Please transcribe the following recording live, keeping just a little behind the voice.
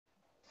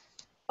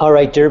All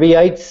right,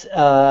 Derbyites.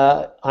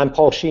 I'm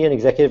Paul Sheehan,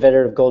 executive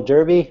editor of Gold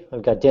Derby.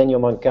 I've got Daniel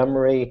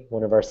Montgomery,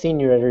 one of our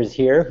senior editors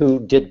here, who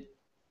did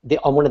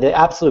one of the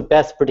absolute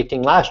best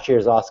predicting last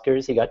year's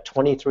Oscars. He got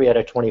 23 out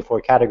of 24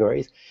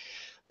 categories.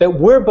 But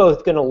we're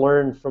both going to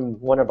learn from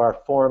one of our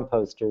forum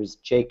posters,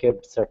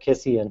 Jacob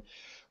Sarkisian,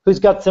 who's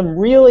got some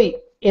really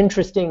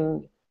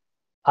interesting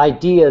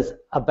ideas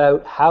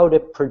about how to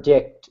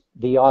predict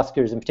the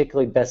Oscars, and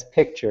particularly Best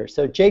Picture.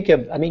 So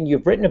Jacob, I mean,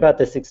 you've written about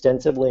this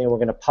extensively, and we're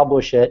going to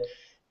publish it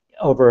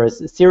over a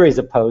series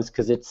of posts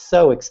because it's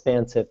so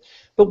expansive.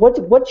 But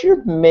what's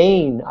your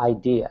main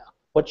idea?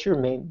 What's the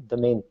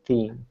main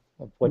theme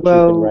of what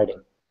you've been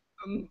writing?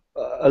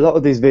 A lot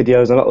of these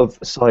videos, a lot of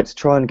sites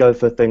try and go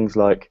for things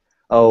like,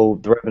 oh,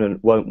 The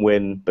Revenant won't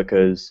win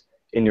because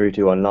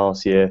Iñárritu won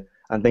last year,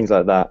 and things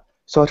like that.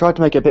 So I tried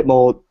to make it a bit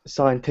more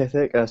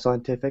scientific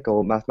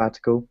or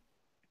mathematical.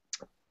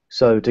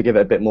 So to give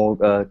it a bit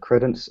more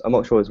credence. I'm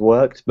not sure it's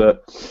worked,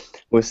 but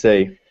we'll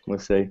see. We'll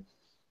see.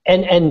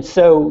 And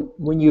so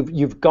when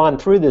you've gone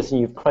through this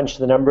and you've crunched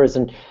the numbers,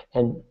 and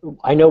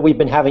I know we've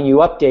been having you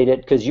update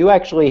it because you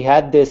actually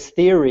had this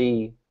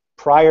theory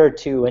prior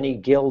to any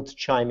guilds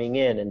chiming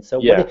in. And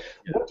so yeah.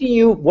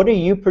 what are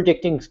you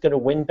predicting is going to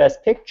win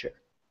Best Picture?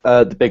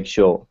 The Big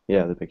Short.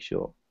 Yeah, The Big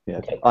Short. Yeah.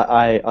 Okay.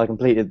 I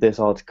completed this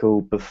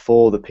article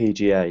before the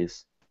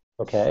PGAs.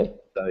 Okay.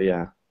 So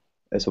yeah,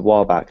 it's a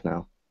while back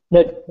now.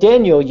 Now,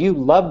 Daniel, you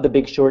love The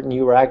Big Short, and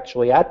you were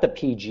actually at the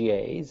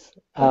PGAs.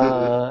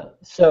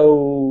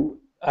 So,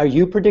 are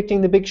you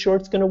predicting The Big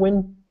Short's going to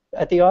win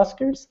at the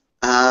Oscars?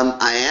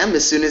 I am.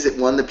 As soon as it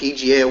won the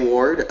PGA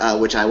award,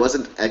 which I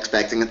wasn't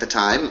expecting at the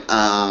time,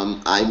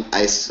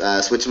 I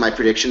switched my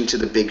prediction to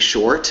The Big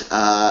Short,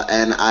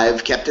 and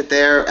I've kept it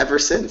there ever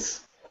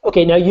since.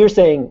 Okay, now you're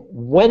saying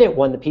when it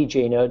won the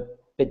PGA note.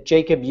 But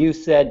Jacob, you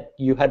said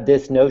you had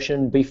this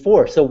notion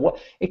before. So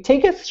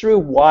take us through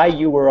why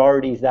you were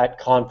already that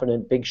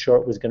confident Big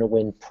Short was going to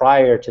win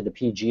prior to the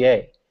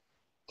PGA.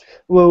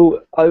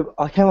 Well,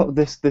 I came up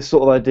with this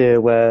sort of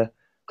idea where,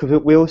 because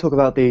we all talk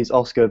about these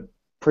Oscar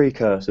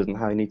precursors and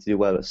how you need to do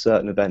well at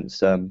certain events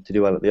to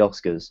do well at the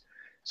Oscars.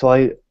 So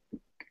I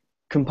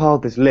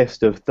compiled this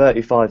list of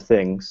 35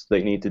 things that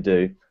you need to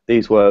do.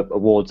 These were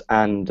awards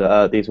and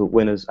these were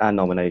winners and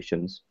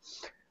nominations.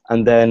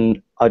 And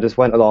then I just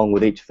went along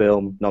with each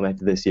film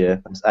nominated this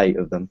year, there's 8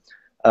 of them,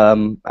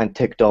 and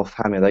ticked off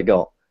how many they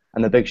got.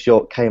 And The Big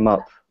Short came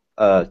up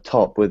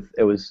top with,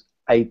 it was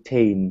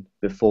 18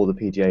 before the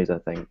PGAs, I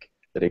think,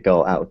 that it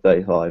got out of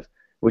 35,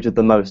 which is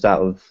the most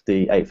out of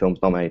the 8 films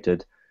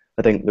nominated.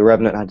 I think The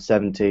Revenant had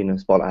 17 and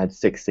Spotlight had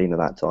 16 at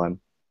that time.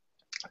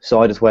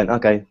 So I just went,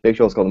 okay, Big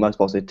Short's got the most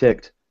boxes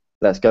ticked,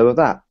 let's go with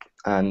that.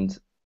 And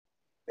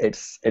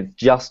it's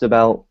just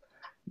about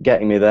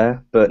getting me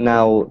there, but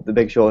now The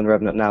Big Short and The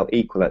Revenant now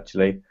equal,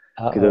 actually,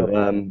 because of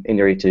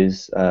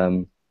Iñárritu's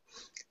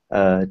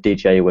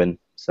DGA win.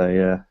 So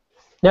yeah.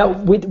 Now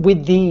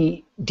with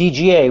the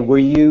DGA, were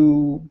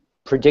you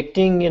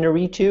predicting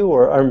Iñárritu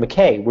or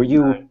McKay? Were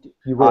you?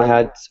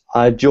 I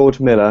had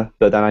George Miller,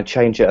 but then I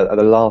changed it at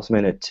the last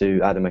minute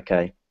to Adam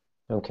McKay.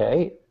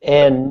 Okay,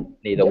 and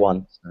neither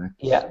one. So.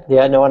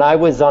 Yeah, no, and I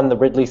was on the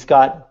Ridley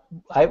Scott.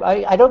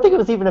 I don't think it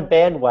was even a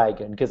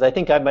bandwagon because I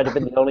think I might have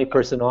been the only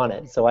person on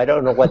it. So I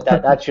don't know what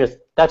that's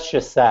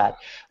just sad.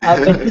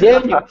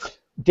 But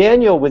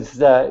Daniel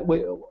was.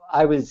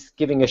 I was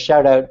giving a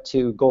shout out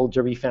to Gold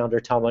Derby founder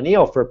Tom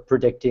O'Neill for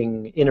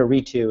predicting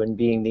Iñárritu and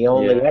being the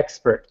only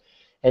expert,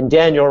 and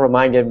Daniel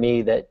reminded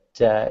me that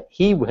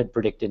he had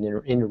predicted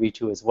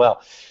Iñárritu as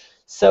well.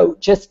 So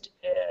just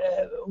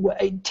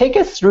take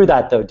us through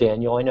that, though,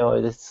 Daniel. I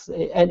know this,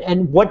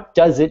 and what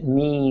does it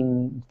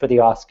mean for the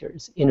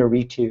Oscars,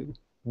 Iñárritu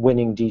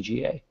winning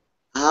DGA?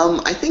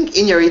 I think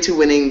Iñárritu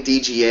winning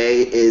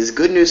DGA is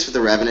good news for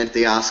The Revenant at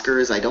the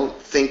Oscars. I don't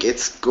think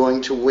it's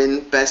going to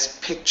win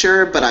Best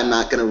Picture, but I'm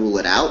not going to rule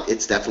it out.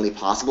 It's definitely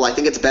possible. I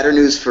think it's better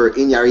news for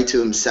Iñárritu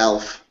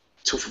himself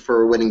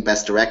for winning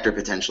Best Director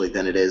potentially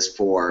than it is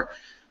for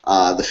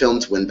the film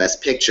to win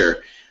Best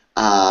Picture.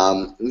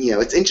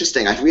 It's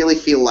interesting. I really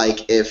feel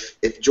like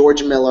if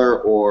George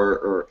Miller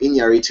or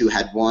Iñárritu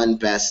had won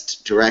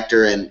Best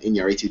Director and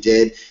Iñárritu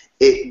did,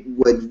 it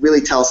would really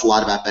tell us a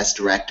lot about Best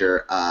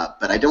Director.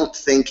 But I don't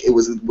think it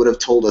would have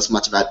told us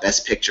much about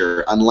Best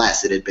Picture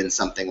unless it had been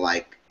something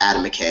like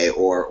Adam McKay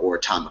or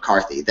Tom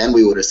McCarthy. Then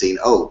we would have seen,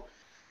 oh,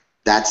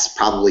 that's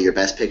probably your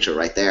Best Picture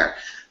right there.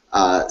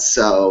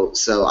 So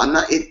I'm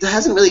not. It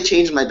hasn't really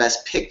changed my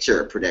Best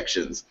Picture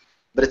predictions.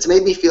 But it's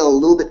made me feel a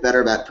little bit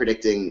better about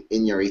predicting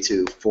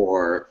Iñárritu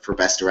for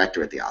Best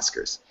Director at the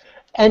Oscars.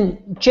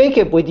 And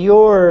Jacob, with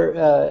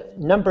your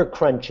number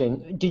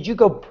crunching, did you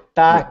go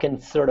back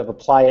and sort of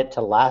apply it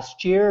to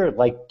last year?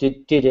 Like,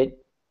 did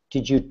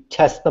you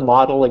test the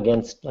model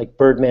against like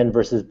Birdman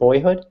versus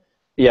Boyhood?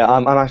 Yeah,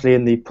 I'm actually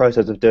in the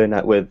process of doing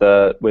that with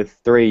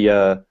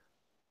 3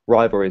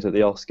 rivalries at the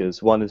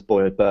Oscars. One is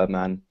Boyhood,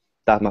 Birdman.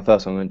 That's my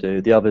first one I'm going to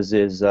do. The others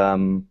is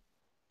Avatar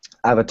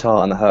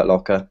and The Hurt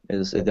Locker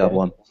is the other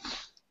one.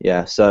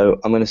 Yeah, so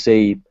I'm going to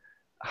see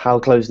how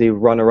close the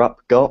runner-up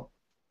got,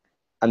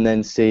 and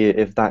then see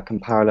if that can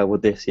parallel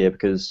with this year,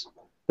 because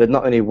there's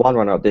not only one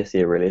runner-up this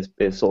year, really.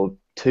 It's sort of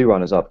two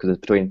runners-up, because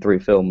it's between three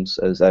films,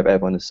 as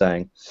everyone is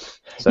saying.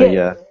 So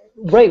yeah.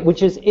 Right,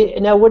 which is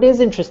now what is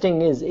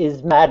interesting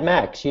is Mad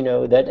Max. You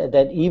know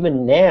that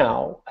even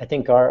now I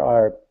think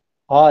our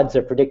odds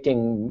are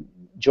predicting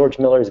George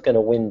Miller is going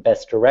to win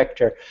Best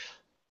Director.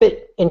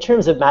 But in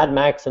terms of Mad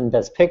Max and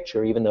Best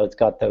Picture, even though it's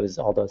got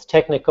all those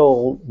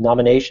technical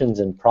nominations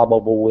and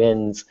probable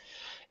wins,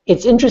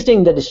 it's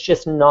interesting that it's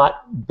just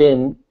not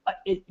been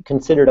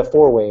considered a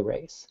four-way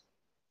race.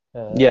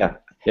 Yeah,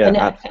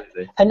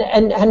 absolutely.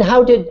 And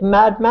how did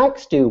Mad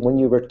Max do when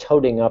you were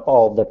toting up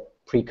all the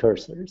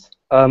precursors?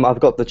 I've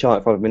got the chart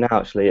in front of me now.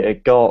 Actually,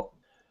 it got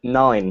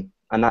 9,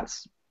 and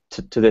that's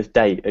to this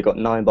date. It got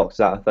 9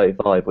 boxes out of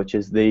 35, which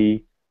is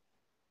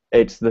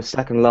it's the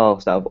second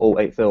last out of all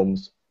 8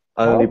 films.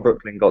 Only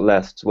Brooklyn got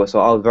less, so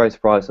I was very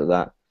surprised at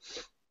that.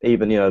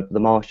 Even The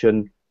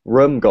Martian,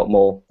 Room got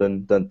more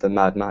than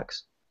Mad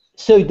Max.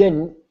 So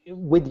then,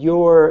 with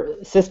your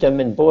system,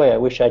 and boy, I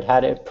wish I'd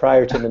had it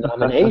prior to the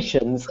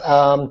nominations.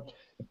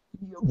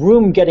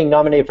 Room getting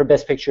nominated for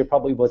Best Picture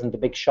probably wasn't the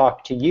big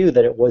shock to you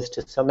that it was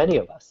to so many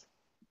of us.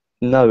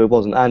 No, it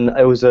wasn't, and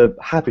it was a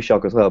happy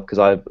shock as well, because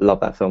I love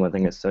that film. I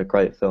think it's a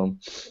great film.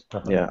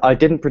 Yeah, I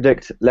didn't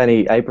predict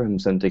Lenny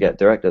Abrahamson to get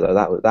director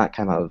though. That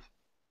came out of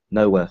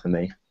nowhere for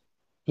me.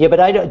 Yeah,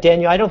 but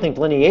Daniel, I don't think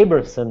Lenny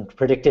Abrahamson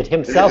predicted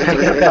himself to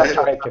get Best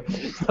Director,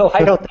 so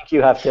I don't think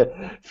you have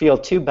to feel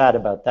too bad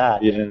about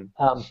that. Yeah.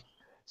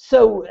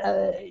 So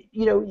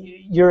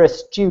you're a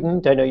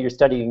student. I know you're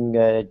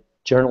studying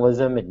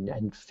journalism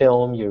and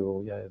film.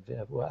 You're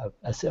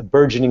a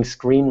burgeoning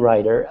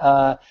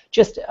screenwriter.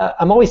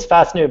 I'm always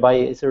fascinated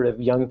by sort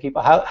of young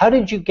people. How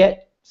did you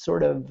get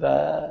sort of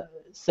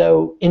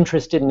so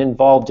interested and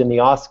involved in the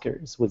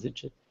Oscars? Was it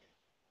just?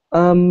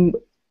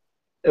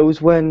 It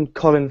was when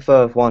Colin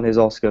Firth won his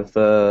Oscar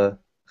for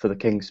The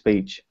King's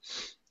Speech,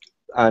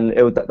 and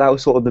that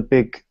was sort of the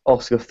big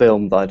Oscar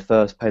film that I'd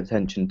first paid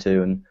attention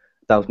to, and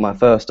that was my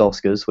first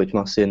Oscars, which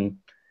must seem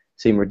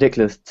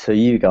ridiculous to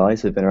you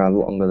guys who've been around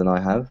longer than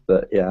I have,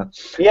 but yeah.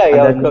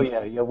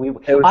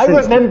 I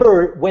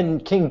remember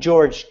when King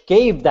George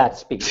gave that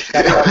speech.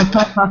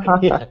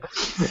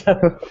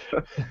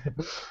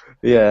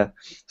 Yeah.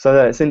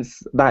 So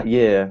since that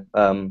year,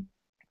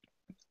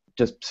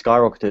 just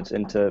skyrocketed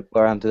into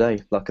where I am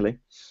today, luckily.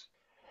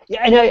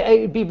 Yeah, and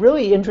it'd be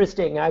really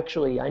interesting,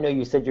 actually. I know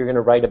you said you're going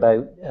to write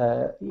about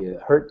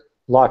Hurt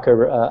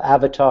Locker,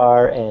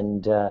 Avatar,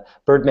 and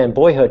Birdman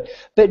Boyhood.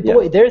 But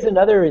boy, there's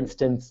another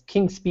instance,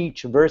 King's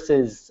Speech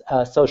versus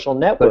Social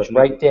Network,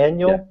 right,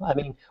 Daniel? Yeah. I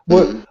mean,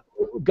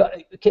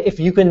 if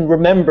you can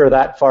remember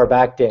that far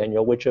back,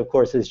 Daniel, which of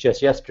course is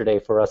just yesterday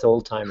for us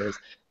old-timers,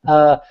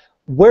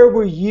 where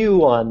were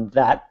you on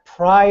that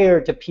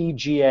prior to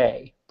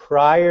PGA?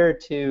 Prior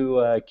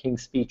to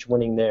King's Speech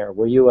winning there,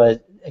 were you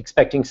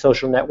expecting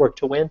Social Network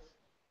to win?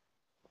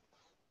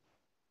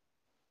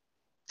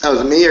 That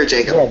was me or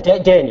Jacob? Yeah,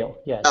 Daniel.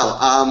 Yeah.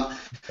 I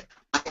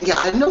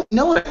don't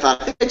know what I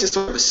thought. I think I just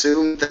sort of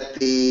assumed that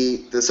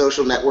the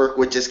Social Network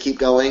would just keep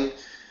going.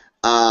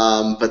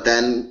 But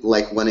then,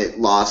 like when it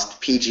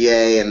lost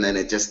PGA, and then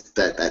it just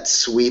that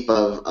sweep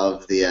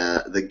of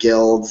the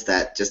guilds,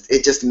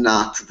 it just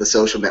knocked the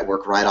Social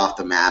Network right off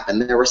the map.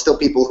 And there were still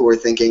people who were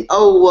thinking,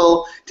 oh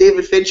well,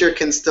 David Fincher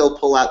can still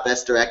pull out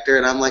Best Director,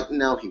 and I'm like,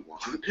 no, he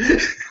won't.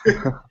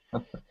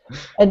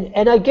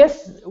 And I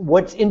guess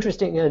what's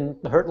interesting in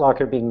Hurt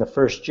Locker being the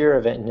first year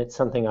of it, and it's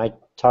something I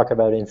talk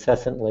about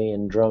incessantly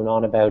and drone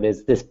on about,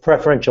 is this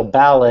preferential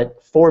ballot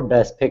for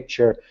Best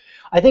Picture.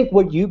 I think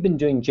what you've been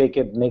doing,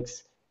 Jacob,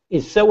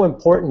 is so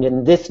important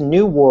in this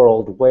new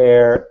world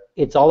where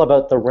it's all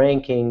about the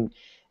ranking.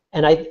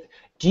 And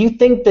do you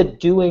think that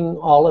doing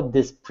all of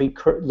this,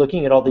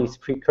 looking at all these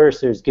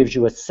precursors, gives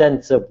you a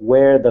sense of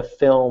where the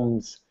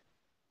films,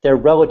 their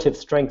relative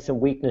strengths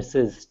and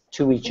weaknesses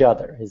to each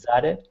other? Is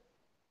that it?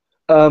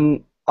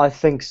 I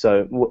think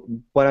so.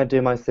 When I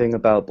do my thing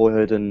about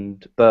Boyhood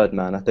and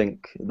Birdman, I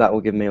think that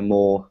will give me a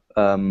more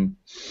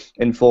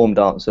informed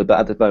answer. But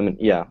at the moment,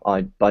 yeah,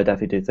 I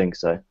definitely do think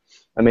so.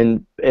 I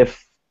mean,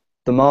 if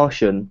The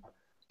Martian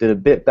did a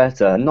bit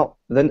better,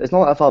 then it's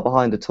not that far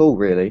behind at all,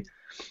 really.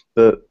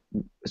 But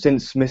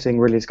since missing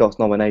Ridley Scott's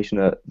nomination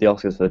at the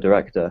Oscars for the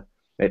director,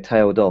 it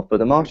tailed off. But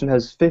The Martian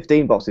has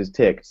 15 boxes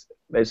ticked.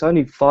 It's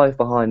only 5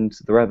 behind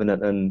The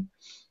Revenant and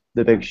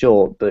The Big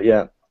Short. But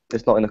yeah,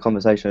 it's not in the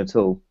conversation at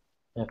all.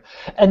 Yeah.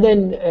 And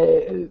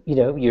then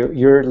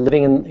you're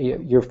living in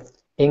you're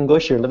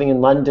English. You're living in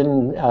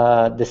London.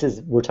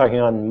 We're talking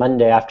on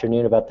Monday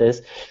afternoon about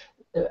this.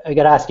 I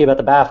got to ask you about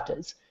the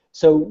BAFTAs.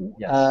 So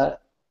yes.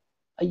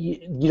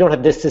 You don't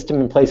have this system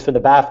in place for the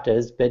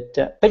BAFTAs,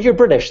 but you're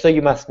British, so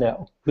you must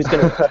know who's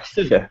going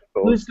to.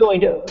 Who's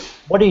going to?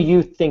 What do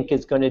you think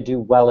is going to do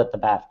well at the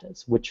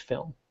BAFTAs? Which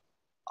film?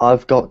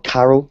 I've got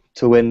Carol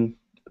to win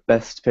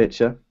Best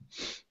Picture,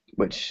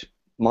 which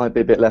might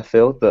be a bit left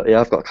field, but yeah,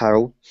 I've got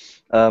Carol.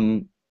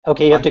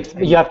 Okay, you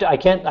have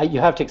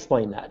to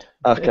explain that.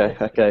 Okay.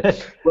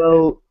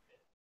 Well,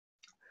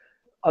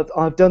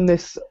 I've done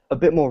this a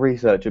bit more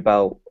research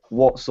about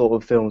what sort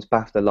of films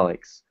BAFTA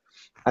likes,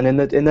 and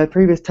in their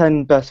previous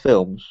 10 best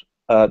films,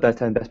 their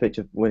 10 best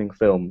picture winning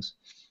films,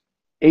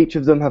 each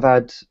of them have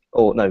had,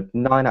 or no,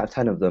 9 out of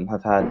 10 of them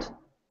have had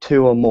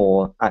 2 or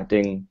more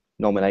acting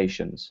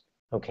nominations.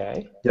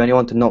 Okay. The only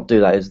one to not do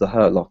that is The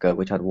Hurt Locker,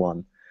 which had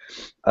 1.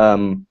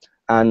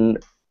 And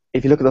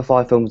if you look at the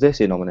 5 films this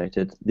year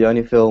nominated, the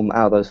only film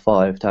out of those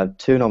 5 to have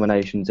 2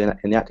 nominations in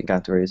the acting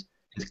categories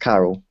is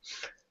Carol.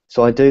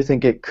 So I do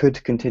think it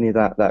could continue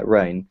that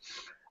reign.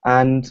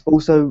 And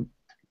also,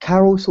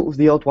 Carol's sort of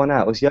the odd one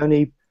out. It's the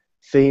only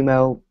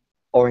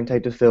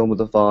female-orientated film of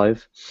the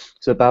 5.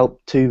 It's about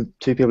two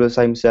people of the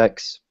same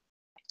sex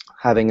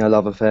having a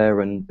love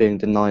affair and being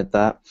denied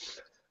that.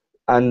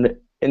 And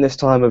in this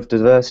time of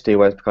diversity,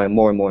 where it's becoming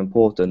more and more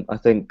important, I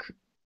think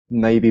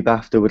maybe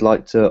BAFTA would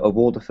like to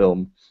award a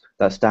film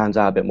that stands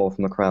out a bit more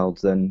from the crowd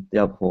than the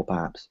other 4,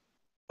 perhaps.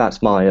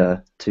 That's my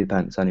 2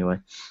 pence, anyway.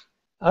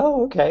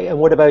 Oh, okay. And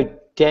what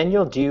about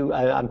Daniel?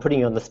 I'm putting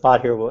you on the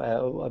spot here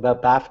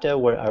about BAFTA.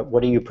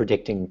 What are you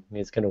predicting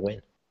is going to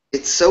win?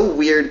 It's so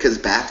weird because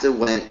BAFTA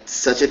went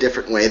such a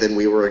different way than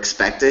we were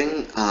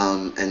expecting,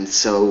 and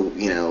so,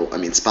 I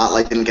mean,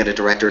 Spotlight didn't get a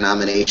director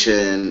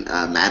nomination,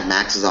 Mad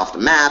Max is off the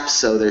map,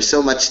 so there's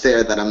so much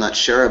there that I'm not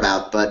sure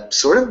about, but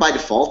sort of by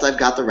default I've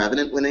got The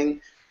Revenant winning,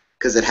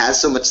 because it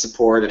has so much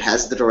support, it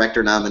has the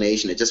director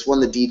nomination, it just won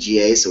the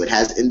DGA, so it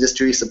has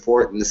industry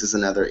support, and this is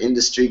another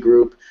industry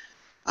group,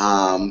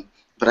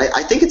 but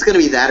I think it's going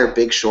to be that or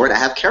Big Short. I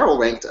have Carol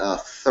ranked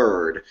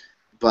 3rd.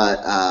 But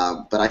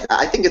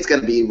I think it's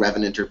going to be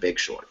Revenant or Big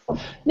Short.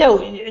 Now,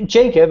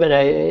 Jacob, and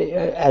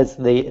as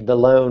the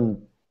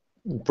lone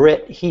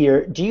Brit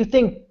here, do you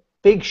think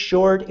Big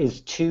Short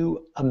is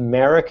too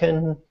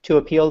American to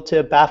appeal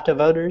to BAFTA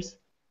voters?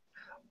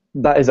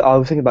 I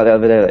was thinking about it the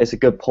other day. It's a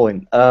good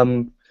point.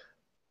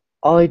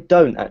 I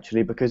don't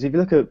actually, because if you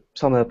look at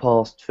some of their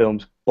past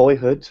films,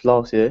 Boyhood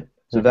last year,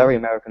 it's a very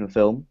American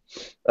film.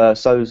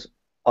 So's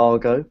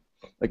Argo,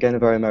 again a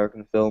very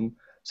American film.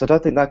 So I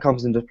don't think that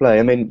comes into play.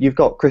 I mean, you've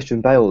got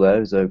Christian Bale there,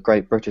 who's a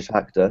great British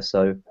actor,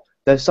 so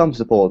there's some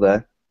support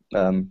there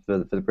for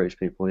the British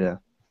people, yeah.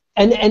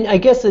 And I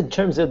guess in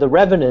terms of The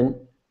Revenant,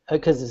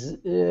 because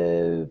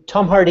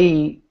Tom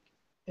Hardy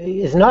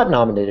is not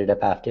nominated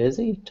at BAFTA, is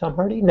he? Tom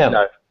Hardy?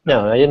 No,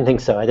 I didn't think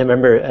so. I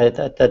remember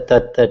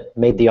that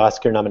made the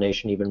Oscar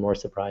nomination even more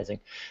surprising.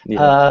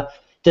 Yeah.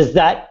 Does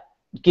that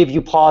give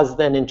you pause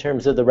then in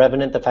terms of The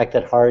Revenant, the fact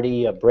that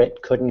Hardy, a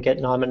Brit, couldn't get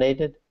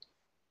nominated?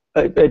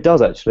 It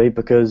does actually,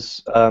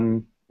 because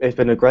it's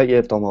been a great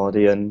year for Tom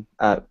Hardy, and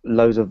at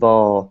loads of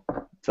our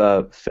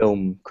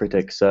film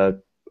critics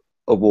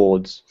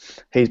awards,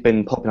 he's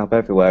been popping up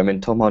everywhere. I mean,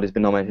 Tom Hardy's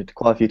been nominated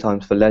quite a few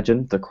times for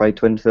Legend, the Craig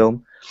twin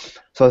film.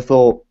 So I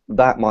thought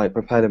that might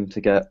propel him to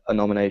get a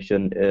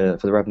nomination for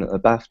The Revenant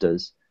at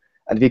BAFTAs.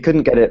 And if he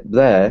couldn't get it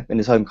there in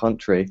his home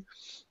country,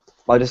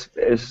 is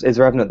The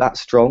Revenant that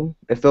strong?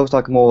 It feels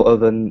like more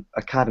of an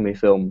Academy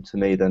film to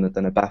me than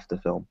a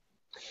BAFTA film.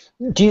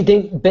 Do you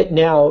think, but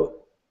now,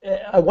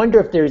 I wonder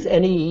if there's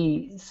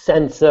any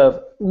sense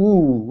of,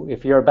 ooh,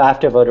 if you're a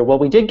BAFTA voter, well,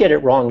 we did get it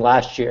wrong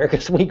last year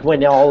because we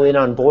went all in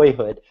on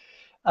Boyhood.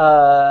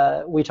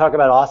 We talk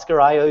about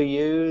Oscar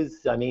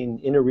IOUs. I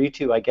mean,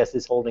 Inarritu, I guess,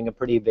 is holding a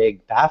pretty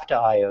big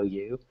BAFTA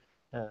IOU.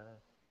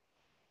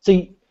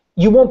 So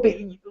you won't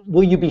be,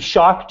 will you be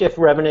shocked if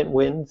Revenant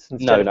wins?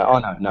 No,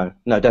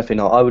 definitely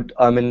not.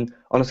 I mean,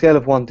 on a scale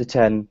of 1 to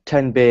 10,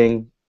 10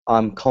 being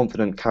I'm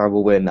confident Carol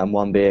will win, and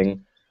 1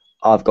 being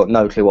I've got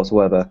no clue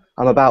whatsoever,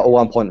 I'm about a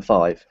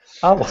 1.5.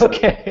 Oh,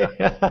 okay.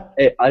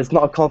 It's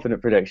not a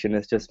confident prediction,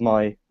 it's just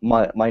my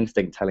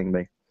instinct telling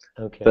me.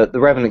 Okay. But The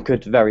Revenant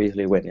could very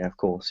easily win, yeah, of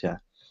course, yeah.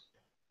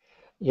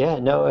 Yeah,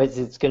 no,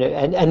 it's gonna,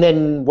 and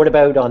then what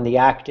about on the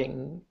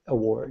acting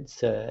awards?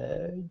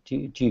 Do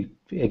you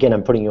again,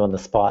 I'm putting you on the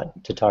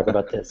spot to talk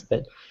about this,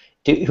 but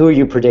who are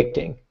you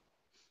predicting?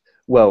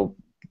 Well,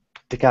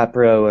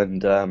 DiCaprio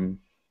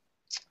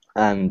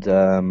and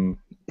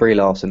Brie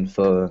Larson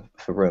for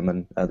Room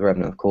and The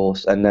Revenant, of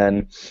course, and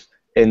then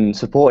in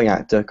supporting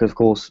actor, because of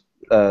course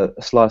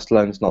Sly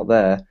Stallone's not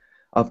there,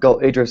 I've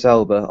got Idris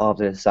Elba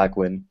after his SAG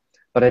win,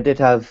 but I did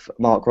have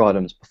Mark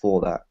Rylance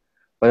before that.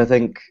 But I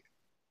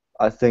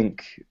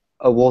think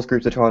awards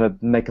groups are trying to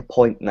make a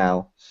point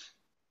now,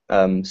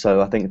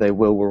 so I think they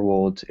will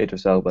reward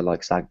Idris Elba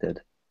like SAG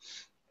did.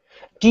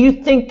 Do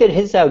you think that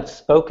his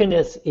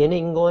outspokenness in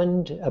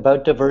England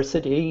about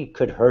diversity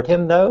could hurt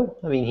him, though?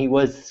 I mean, he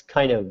was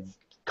kind of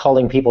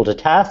calling people to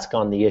task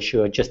on the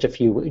issue just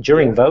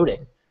during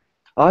voting.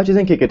 I actually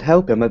think it could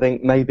help him. I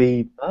think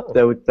maybe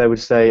they would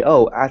say,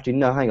 oh, actually,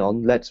 no, hang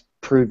on, let's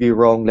prove you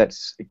wrong,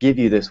 let's give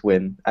you this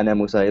win, and then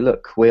we'll say,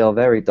 look, we are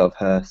very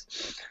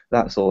Dovehurst,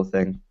 that sort of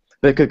thing.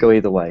 But it could go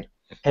either way.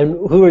 And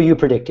who are you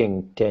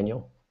predicting,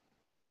 Daniel?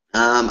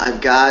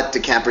 I've got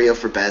DiCaprio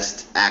for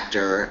Best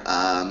Actor.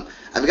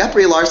 I've got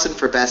Brie Larson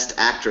for Best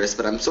Actress,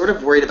 but I'm sort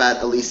of worried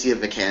about Alicia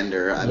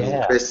Vikander. I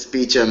mean, Chris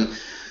Beecham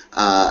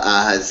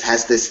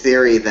has this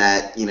theory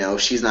that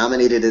she's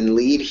nominated in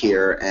lead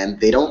here, and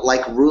they don't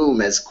like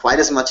Room as quite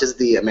as much as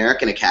the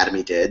American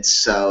Academy did,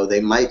 so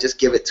they might just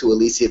give it to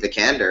Alicia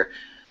Vikander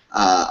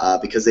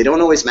because they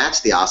don't always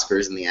match the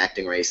Oscars in the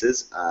acting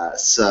races.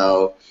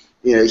 So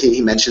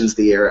he mentions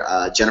the year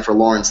Jennifer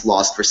Lawrence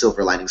lost for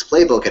Silver Linings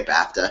Playbook at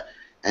BAFTA,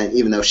 and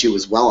even though she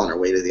was well on her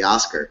way to the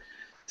Oscar.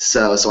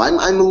 So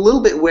I'm a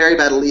little bit wary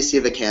about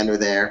Alicia Vikander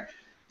there.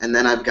 And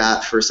then I've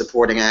got, for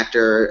supporting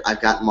actor, I've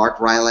got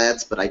Mark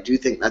Rylance, but I do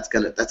think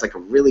that's like a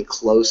really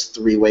close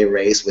three-way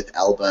race with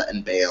Elba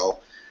and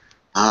Bale.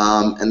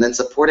 And then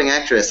supporting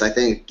actress, I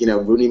think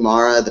Rooney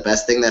Mara. The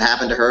best thing that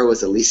happened to her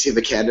was Alicia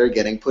Vikander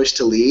getting pushed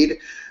to lead.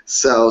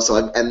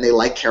 And they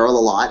like Carol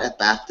a lot at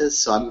BAFTA,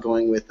 so I'm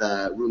going with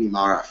Rooney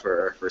Mara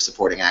for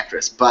supporting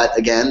actress. But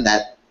again,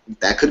 that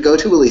could go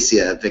to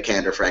Alicia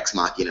Vikander for Ex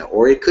Machina,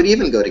 or it could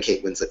even go to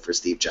Kate Winslet for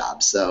Steve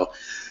Jobs. So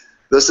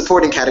those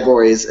supporting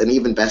categories, and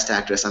even Best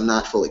Actress, I'm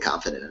not fully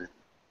confident in it.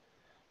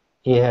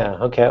 Yeah.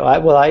 Okay.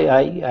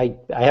 I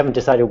haven't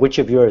decided which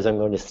of yours I'm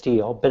going to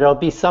steal, but it'll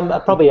be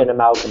probably an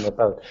amalgam of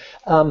both.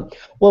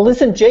 Well,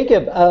 listen,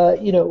 Jacob. We're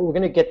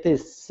going to get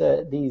this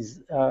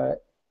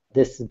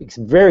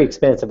very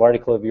expansive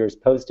article of yours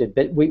posted,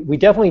 but we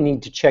definitely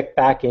need to check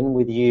back in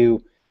with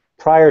you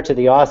prior to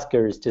the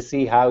Oscars to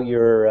see how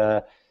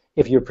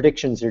if your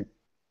predictions are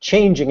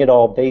changing at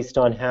all based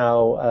on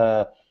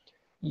how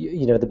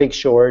The Big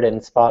Short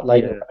and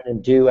Spotlight are going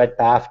to do at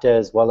BAFTA,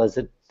 as well as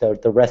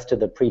the rest of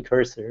the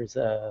precursors.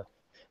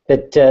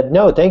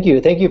 No, thank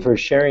you for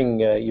sharing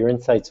your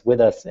insights with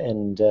us,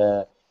 and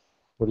we're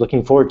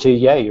looking forward to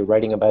you're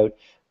writing about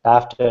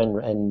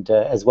BAFTA and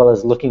as well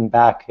as looking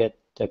back at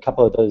a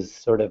couple of those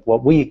sort of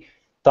what we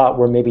thought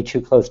were maybe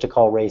too close to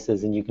call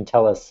races, and you can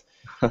tell us.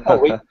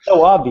 It's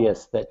so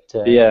obvious that.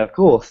 Yeah, of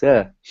course.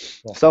 Yeah,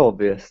 so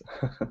obvious.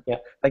 Yeah.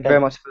 Thank you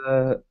very much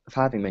for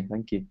having me.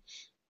 Thank you.